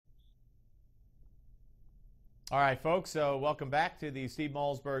All right, folks, so welcome back to the Steve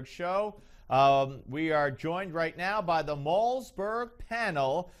Malzberg Show. We are joined right now by the Malzberg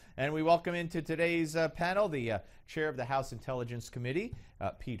panel, and we welcome into today's panel the chair of the House Intelligence Committee,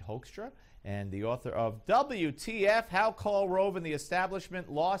 Pete Hoekstra, and the author of WTF, How Karl Rove and the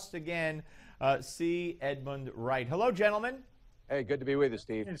Establishment Lost Again, C. Edmund Wright. Hello, gentlemen. Hey, good to be with you,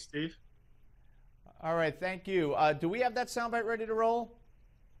 Steve. Hey, Steve. All right, thank you. Do we have that soundbite ready to roll?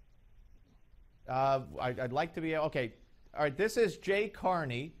 I'd like to be, okay. All right, this is Jay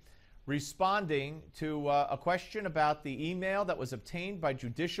Carney responding to a question about the email that was obtained by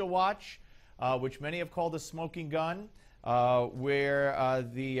Judicial Watch, which many have called a smoking gun, where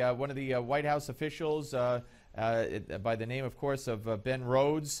one of the White House officials, by the name, of course, of Ben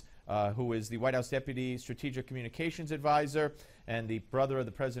Rhodes, who is the White House Deputy Strategic Communications Advisor and the brother of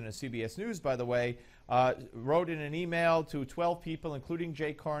the president of CBS News, by the way, wrote in an email to 12 people, including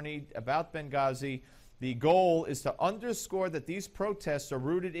Jay Carney, about Benghazi. The goal is to underscore that these protests are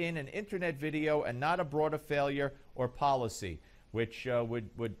rooted in an internet video and not a broader failure or policy, which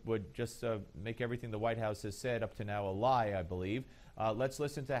would just make everything the White House has said up to now a lie, I believe. Let's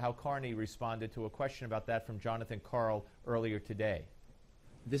listen to how Carney responded to a question about that from Jonathan Karl earlier today.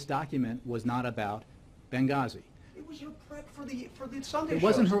 This document was not about Benghazi. It was your prep for the Sunday It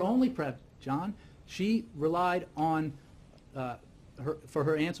wasn't her only prep, John. She relied on, for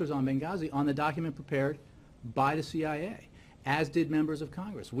her answers on Benghazi, on the document prepared by the CIA, as did members of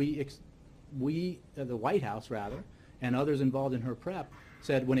Congress. The White House, rather, and others involved in her prep,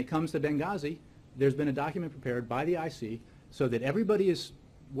 said when it comes to Benghazi, there's been a document prepared by the IC so that everybody is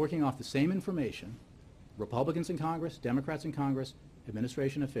working off the same information, Republicans in Congress, Democrats in Congress,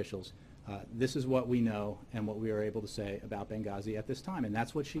 administration officials. This is what we know and what we are able to say about Benghazi at this time, and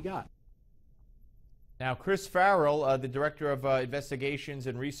that's what she got. Now, Chris Farrell, the Director of Investigations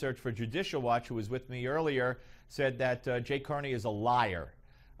and Research for Judicial Watch, who was with me earlier, said that Jay Carney is a liar.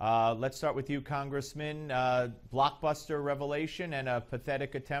 Let's start with you, Congressman. Blockbuster revelation and a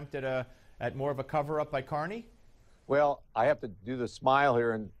pathetic attempt at more of a cover-up by Carney? Well, I have to do the smile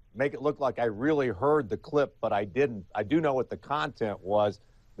here and make it look like I really heard the clip, but I didn't. I do know what the content was,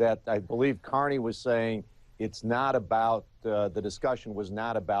 that I believe Carney was saying it's not about, the discussion was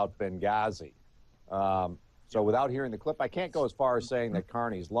not about Benghazi. So without hearing the clip, I can't go as far as saying that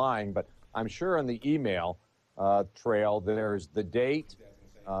Carney's lying, but I'm sure in the email trail there's the date,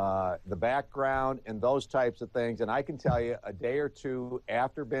 the background, and those types of things. And I can tell you, a day or two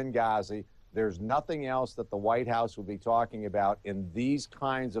after Benghazi, there's nothing else that the White House will be talking about in these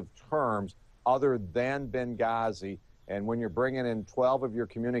kinds of terms other than Benghazi. And when you're bringing in 12 of your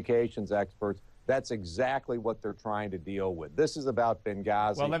communications experts, that's exactly what they're trying to deal with. This is about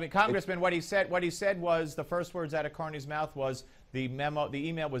Benghazi. Well, Congressman, what he said was, the first words out of Carney's mouth was the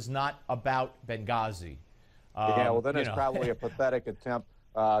email was not about Benghazi. Yeah, well, then it's probably a pathetic attempt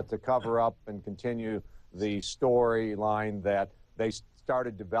to cover up and continue the storyline that they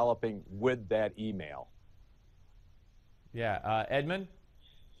started developing with that email. Yeah, Edmund?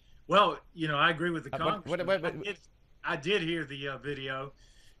 Well, I agree with the Congressman. I did hear the video.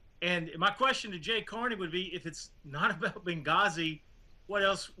 And my question to Jay Carney would be, if it's not about Benghazi, what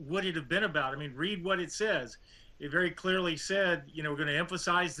else would it have been about? I mean, read what it says. It very clearly said, we're going to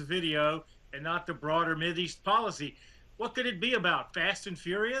emphasize the video and not the broader Mideast policy. What could it be about? Fast and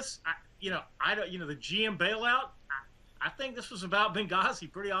Furious? The GM bailout? I think this was about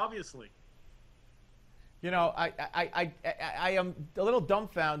Benghazi, pretty obviously. I am a little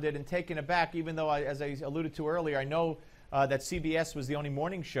dumbfounded and taken aback, even though, as I alluded to earlier, I know that CBS was the only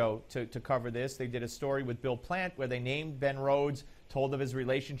morning show to cover this. They did a story with Bill Plant where they named Ben Rhodes, told of his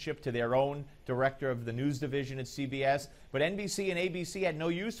relationship to their own director of the news division at CBS. But NBC and ABC had no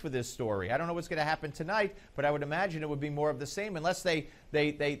use for this story. I don't know what's going to happen tonight, but I would imagine it would be more of the same, unless they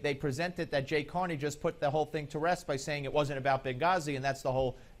presented that Jay Carney just put the whole thing to rest by saying it wasn't about Benghazi, and that's the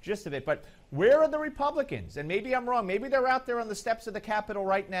whole gist of it. But where are the Republicans? And maybe I'm wrong. Maybe they're out there on the steps of the Capitol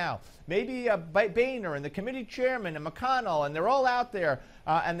right now. Maybe Boehner and the committee chairman and McConnell, and they're all out there,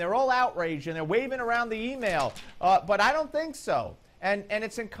 and they're all outraged, and they're waving around the email. But I don't think so. And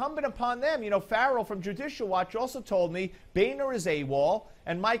it's incumbent upon them. Farrell from Judicial Watch also told me Boehner is AWOL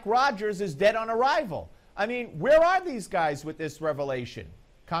and Mike Rogers is dead on arrival. I mean, where are these guys with this revelation?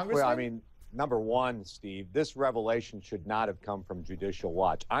 Congressman? Well, I mean, number one, Steve, this revelation should not have come from Judicial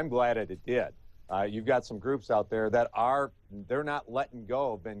Watch. I'm glad that it did. You've got some groups out there that they're not letting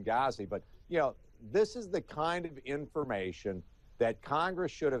go of Benghazi. But, this is the kind of information that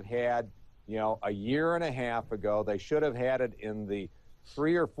Congress should have had a year and a half ago. They should have had it in the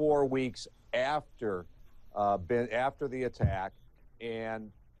 3 or 4 weeks after the attack.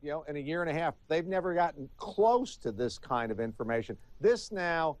 And in a year and a half, they've never gotten close to this kind of information. This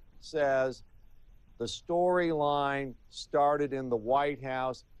now says the storyline started in the White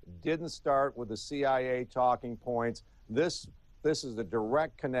House, didn't start with the CIA talking points. This is a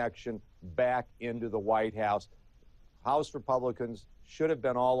direct connection back into the White House. House Republicans should have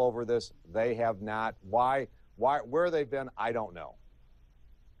been all over this. They have not. Why, where they've been, I don't know.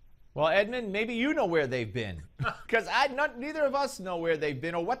 Well, Edmund, maybe you know where they've been, because neither of us know where they've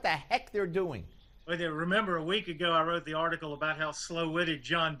been or what the heck they're doing. Well, remember a week ago I wrote the article about how slow-witted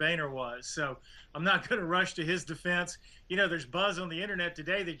John Boehner was, so I'm not going to rush to his defense. There's buzz on the internet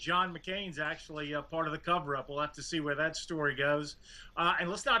today that John McCain's actually part of the cover-up. We'll have to see where that story goes. And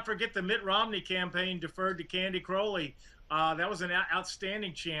let's not forget the Mitt Romney campaign deferred to Candy Crowley. That was an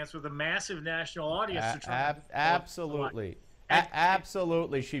outstanding chance with a massive national audience. Absolutely.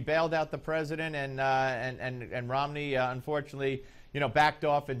 Absolutely. She bailed out the president, and Romney, unfortunately, backed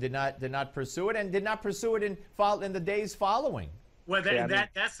off and did not pursue it, and did not pursue it in the days following. Well,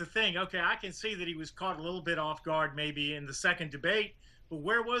 that's the thing. Okay, I can see that he was caught a little bit off guard maybe in the second debate, but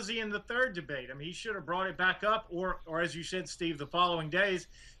where was he in the third debate? I mean, he should have brought it back up, or as you said, Steve, the following days.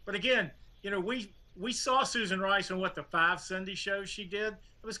 But again, we saw Susan Rice on the 5 Sunday shows she did.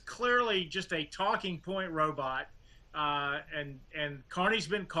 It was clearly just a talking point robot. And Carney's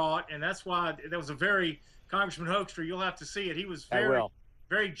been caught, and that's why that was a very Congressman Hoekstra. You'll have to see it. He was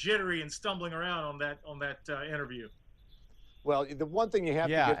very jittery and stumbling around on that interview. Well, the one thing you have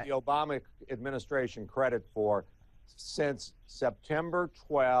to give the Obama administration credit for, since September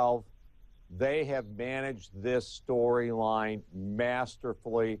 12, they have managed this storyline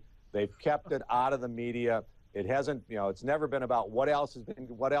masterfully. They've kept it out of the media. It hasn't, it's never been about what else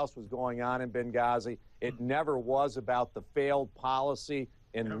was going on in Benghazi. It never was about the failed policy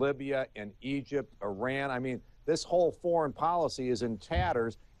in Libya and Egypt, Iran. I mean, this whole foreign policy is in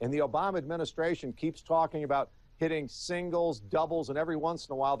tatters, and the Obama administration keeps talking about hitting singles, doubles, and every once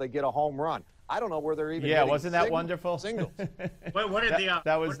in a while they get a home run. I don't know where they're even hitting wasn't that wonderful? Singles. What did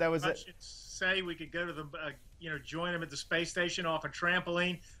that was it. Say we could go to the join them at the space station off a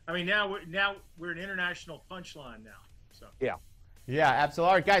trampoline. I mean, now we're an international punchline now. So yeah, absolutely.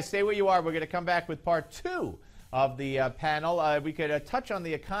 All right, guys, stay where you are. We're going to come back with part 2 of the panel. We could touch on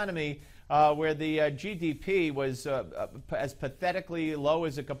the economy, where the GDP was as pathetically low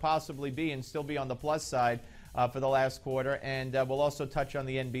as it could possibly be, and still be on the plus side for the last quarter. And we'll also touch on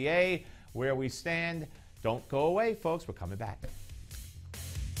the NBA, where we stand. Don't go away, folks. We're coming back.